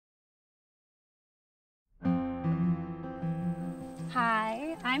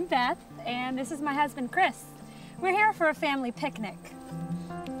Hi, I'm Beth, and this is my husband, Chris. We're here for a family picnic.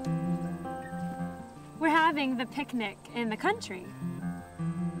 We're having the picnic in the country.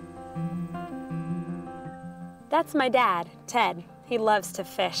 That's my dad, Ted. He loves to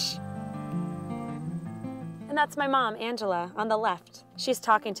fish. And that's my mom, Angela, on the left. She's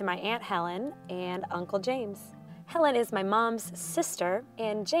talking to my Aunt Helen and Uncle James. Helen is my mom's sister,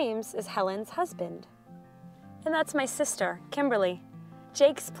 and James is Helen's husband. And that's my sister, Kimberly.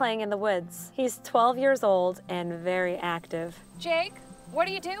 Jake's playing in the woods. He's 12 years old and very active. Jake, what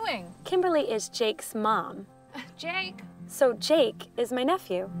are you doing? Kimberly is Jake's mom. Jake? So Jake is my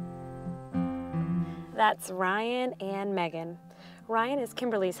nephew. That's Ryan and Megan. Ryan is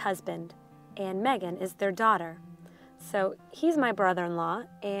Kimberly's husband, and Megan is their daughter. So he's my brother-in-law,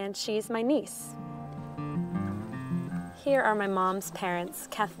 and she's my niece. Here are my mom's parents,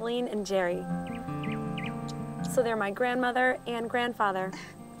 Kathleen and Jerry. So they're my grandmother and grandfather.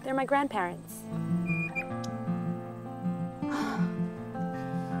 They're my grandparents.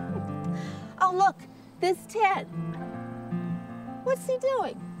 Oh, look, there's Ted. What's he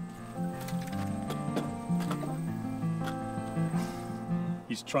doing?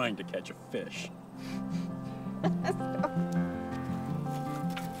 He's trying to catch a fish.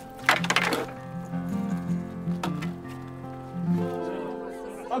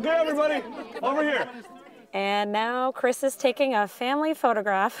 Okay, everybody, over here. And now Chris is taking a family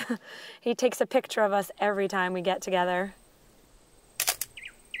photograph. He takes a picture of us every time we get together.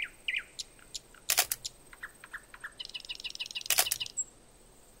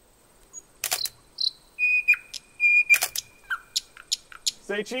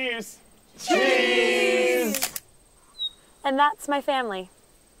 Say cheese. Cheese! And that's my family.